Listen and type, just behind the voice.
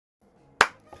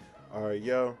Alright,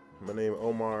 yo, my name is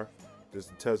Omar. This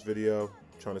is a test video.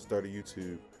 I'm trying to start a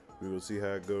YouTube. We will see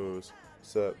how it goes.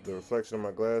 So the reflection of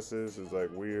my glasses is like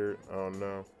weird. I don't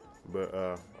know. But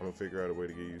I'm gonna figure out a way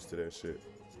to get used to that shit.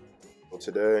 So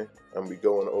today I'm gonna be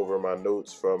going over my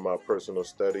notes from my personal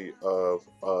study of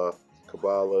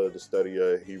Kabbalah, the study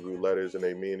of Hebrew letters and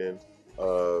their meaning,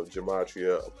 of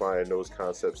gematria, applying those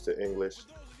concepts to English,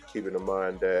 keeping in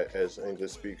mind that as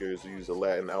English speakers we use the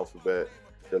Latin alphabet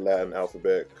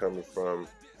coming from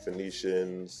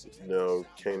Phoenicians,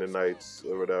 Canaanites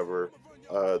or whatever,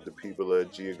 the people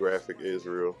of geographic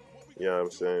Israel, you know what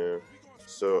I'm saying?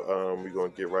 So we're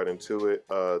going to get right into it.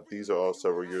 These are all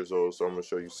several years old, so I'm going to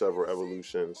show you several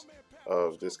evolutions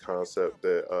of this concept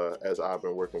that as I've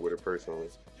been working with it personally.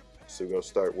 So we're going to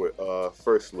start with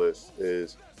first list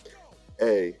is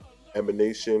A,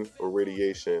 emanation or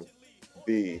radiation.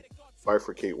 B,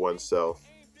 bifurcate oneself,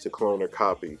 to clone or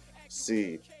copy.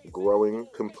 C, growing,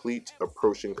 complete,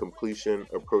 approaching completion,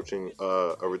 approaching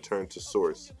a return to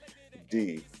source.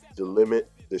 D, delimit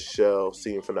the shell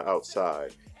seen from the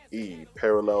outside. E,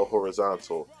 parallel,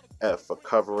 horizontal. F, a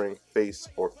covering, face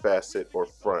or facet or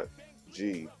front.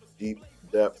 G, deep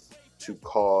depth, to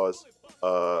cause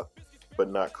but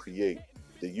not create.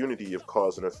 The unity of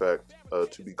cause and effect,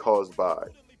 to be caused by.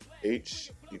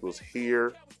 H equals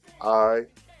here. I,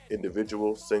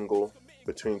 individual, single,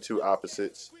 between two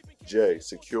opposites. J,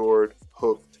 secured,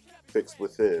 hooked, fixed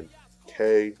within.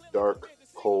 K, dark,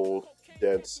 cold,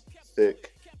 dense,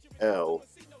 thick. L,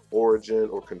 origin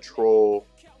or control,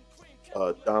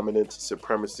 dominance,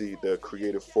 supremacy, the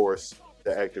creative force,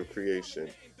 the act of creation.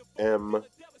 M,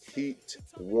 heat,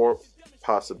 warmth,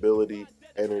 possibility,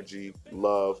 energy,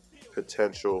 love,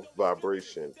 potential,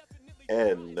 vibration.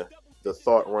 N, the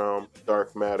thought realm,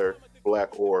 dark matter,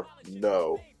 black or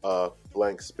no,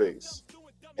 blank space.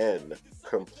 N,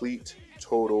 complete,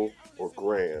 total, or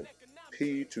grand.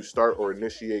 P, to start or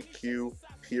initiate. Q,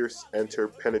 pierce, enter,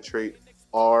 penetrate.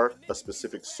 R, a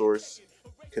specific source,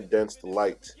 condensed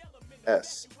light.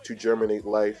 S, to germinate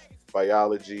life,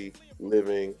 biology,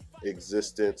 living,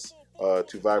 existence,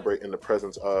 to vibrate in the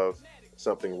presence of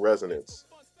something, resonance.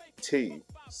 T,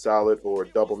 solid or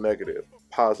double negative,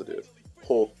 positive,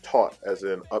 pull, taut, as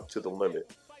in up to the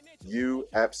limit. U,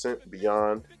 absent,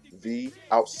 beyond. V,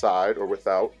 outside or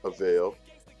without, a veil.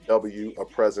 W, a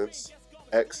presence.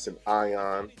 X, an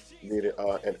ion, meaning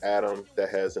an atom that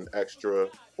has an extra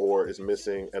or is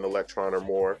missing an electron or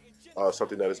more,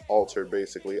 something that is altered,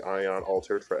 basically, ion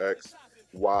altered for X.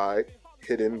 Y,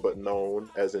 hidden but known,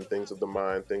 as in things of the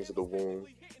mind, things of the womb.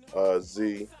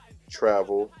 Z,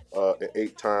 travel, an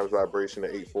 8 times vibration,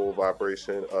 an 8-fold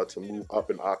vibration, to move up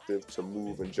an octave, to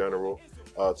move in general,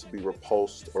 to be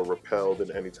repulsed or repelled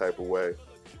in any type of way.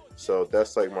 So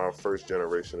that's like my first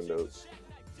generation of notes.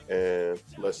 And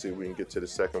let's see if we can get to the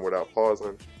second without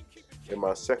pausing. In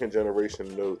my second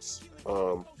generation notes,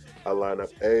 I line up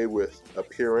A with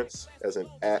appearance as in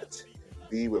at,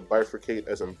 B with bifurcate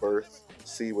as in birth,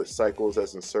 C with cycles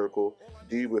as in circle,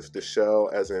 D with the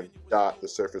shell as in dot, the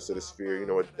surface of the sphere, you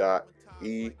know a dot,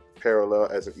 E, parallel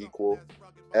as in equal,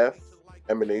 F,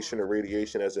 emanation or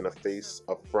radiation as in a face,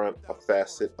 a front, a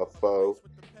facet, a foe,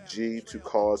 G, to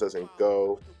cause as in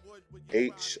go,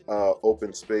 H,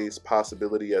 open space,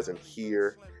 possibility as in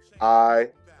here, I,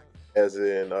 as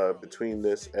in between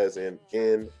this, as in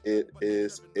it,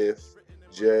 is, if,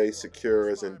 J, secure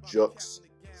as in jux,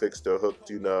 fixed or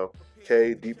hooked,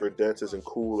 K, deep or dense as in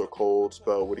cool or cold,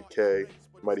 spelled with a K,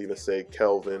 might even say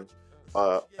Kelvin.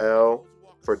 L,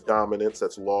 for dominance,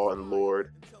 that's law and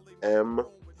lord. M,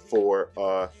 for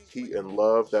heat and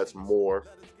love, that's more,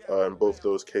 in both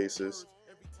those cases.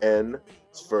 N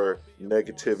is for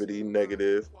negativity,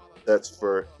 negative, that's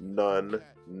for none,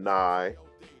 nigh,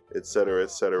 etc.,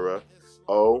 etc.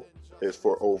 O is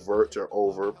for overt or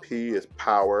over. P is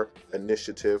power,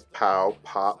 initiative, pow,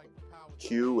 pop.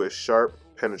 Q is sharp,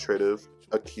 penetrative,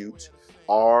 acute.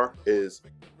 R is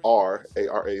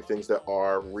A-R-A, things that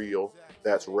are real.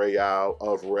 That's real,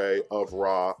 of ray, of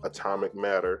raw, atomic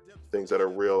matter, things that are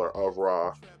real or of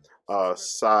raw.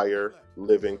 Sire,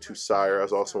 living, to sire,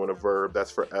 as also in a verb, that's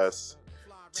for S.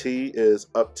 T is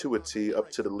up to a T, up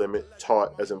to the limit,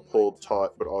 taught, as in pulled,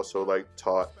 taught, but also like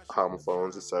taught,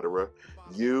 homophones, etc.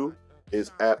 U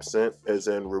is absent, as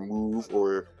in remove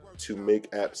or to make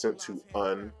absent, to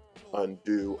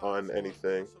undo,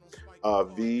 anything.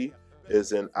 V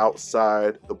is in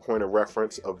outside the point of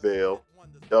reference, a veil.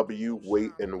 W,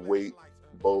 wait and wait,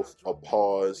 both a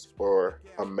pause or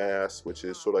a mass, which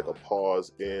is sort of like a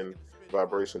pause in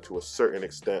vibration to a certain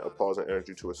extent, a pause in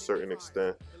energy to a certain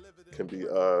extent, can be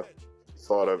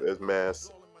thought of as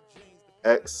mass.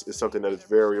 X is something that is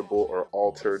variable or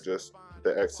altered, just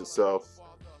the X itself.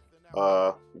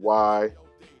 Y,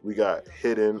 we got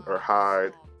hidden or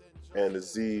hide, and the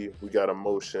Z, we got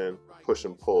emotion, push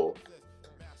and pull.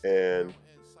 And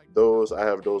those, I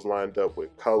have those lined up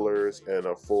with colors and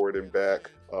a forward and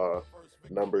back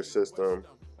number system.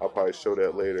 I'll probably show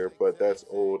that later, but that's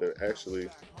old and actually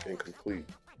incomplete.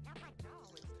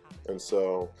 And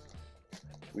so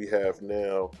we have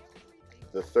now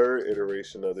the third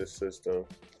iteration of this system,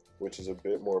 which is a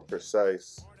bit more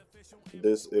precise.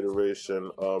 This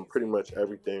iteration, pretty much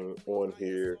everything on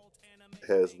here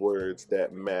has words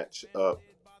that match up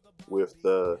with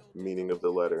the meaning of the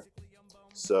letter.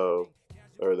 So,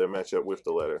 or that match up with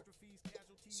the letter.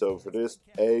 So for this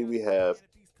A, we have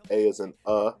A as in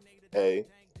A,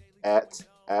 at,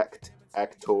 act,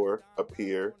 actor,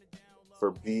 appear.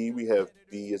 For B, we have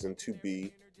B as in to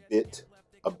be, bit,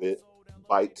 a bit,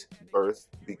 bite, birth,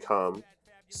 become.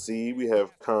 C, we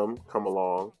have come, come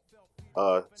along,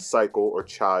 cycle or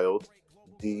child.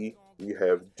 D, we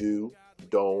have do,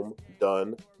 dome,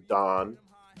 done, dawn.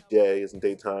 Day is in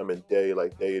daytime, and day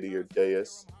like deity or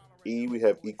deus. E, we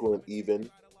have equal and even.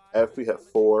 F, we have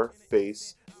for,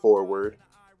 face, forward.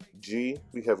 G,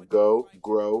 we have go,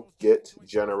 grow, get,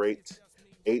 generate.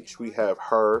 H, we have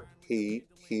her, he,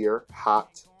 here,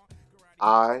 hot.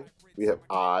 I, we have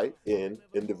I, in,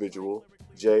 individual.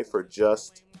 J for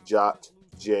just, jot,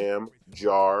 jam,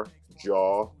 jar,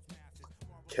 jaw.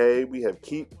 K, we have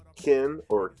keep, kin,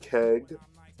 or keg.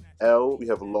 L, we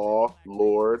have law,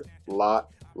 lord,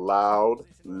 lot, loud,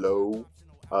 low.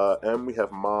 M, we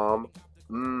have mom,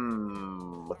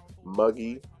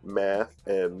 muggy, math,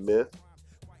 and myth.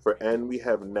 For N, we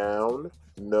have noun,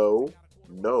 know,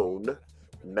 known,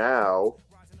 now,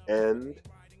 end,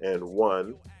 and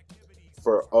one.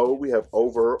 For O, we have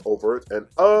over, overt, and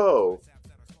O.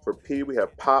 For P, we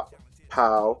have pop,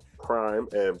 pow, prime,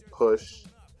 and push.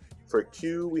 For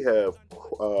Q, we have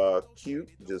cute,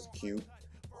 just cute,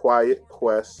 quiet,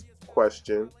 quest,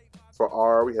 question. For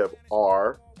R, we have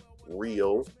R,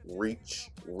 real,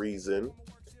 reach, reason.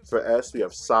 For S, we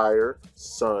have sire,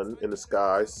 sun in the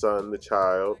sky, sun, the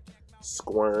child,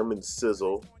 squirm, and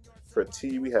sizzle. For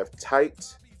T, we have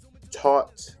tight,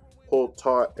 taught, pull,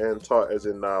 taught, and taught as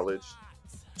in knowledge,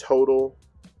 total,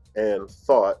 and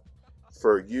thought.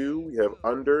 For U, we have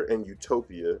under and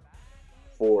utopia.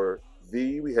 For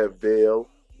V, we have veil,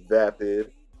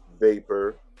 vapid,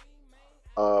 vapor.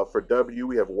 For W,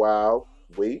 we have wow,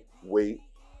 wait,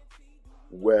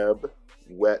 web,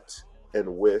 wet,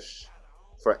 and wish.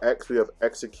 For X, we have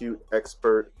execute,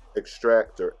 expert,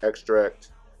 extract, or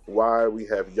extract. Y, we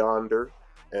have yonder,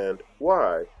 and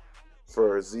Y.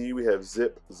 For Z, we have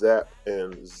zip, zap,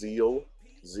 and zeal.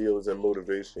 Zeal is in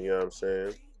motivation, you know what I'm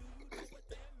saying?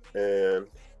 And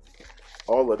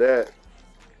all of that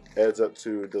adds up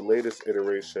to the latest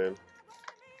iteration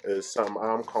is something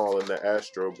I'm calling the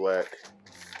Astroblack,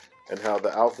 and how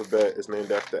the alphabet is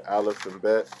named after Aleph and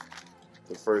Bet,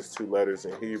 the first two letters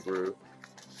in Hebrew.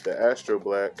 The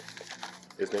Astroblack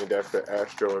is named after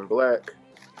Astro and Black,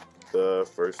 the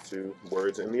first two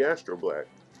words in the Astroblack.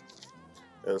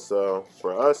 And so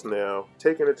for us now,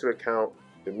 taking into account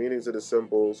the meanings of the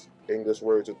symbols, English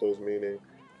words with those meanings,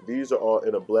 these are all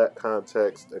in a black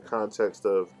context, a context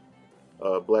of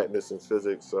blackness in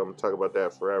physics. So I'm going to talk about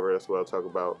that forever. That's what I'll talk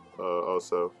about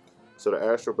also. So the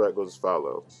Astroblack goes as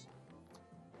follows.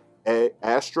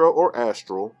 Astro or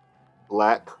astral,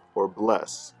 black or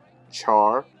bless,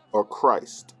 char or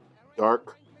Christ,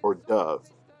 dark or dove,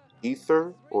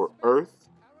 ether or earth,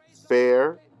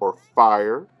 fair or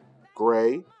fire,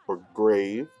 gray or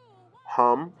grave,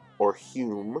 hum or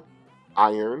hume,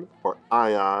 iron or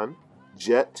ion,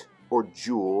 jet or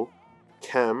jewel,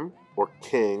 chem or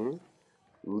king,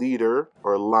 leader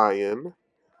or lion,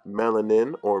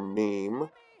 melanin or meme,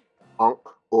 unk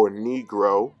or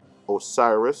negro,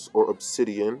 Osiris or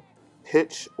obsidian,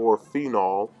 pitch or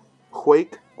phenol,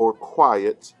 quake or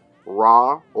quiet,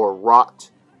 ra or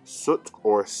rot, soot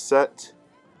or set,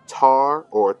 tar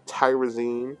or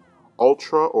tyrosine,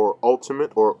 ultra or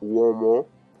ultimate or uomo,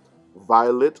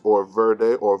 violet or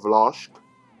verde or vloshk,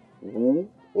 woo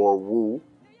or woo,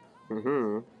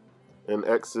 and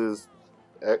X is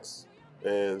X,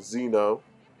 and Xeno,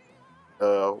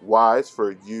 Y is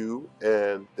for U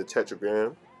and the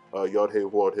tetragram, Yod He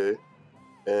Wod He,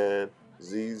 and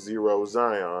Z0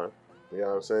 Zion, you know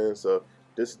what I'm saying? So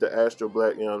this is the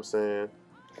Astroblack, you know what I'm saying?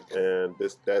 And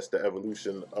that's the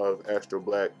evolution of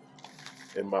Astroblack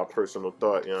in my personal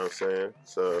thought, you know what I'm saying?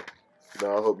 So, you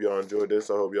know, I hope y'all enjoyed this.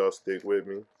 I hope y'all stick with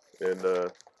me and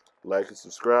like and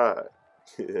subscribe.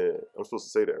 Yeah, I'm supposed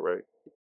to say that, right?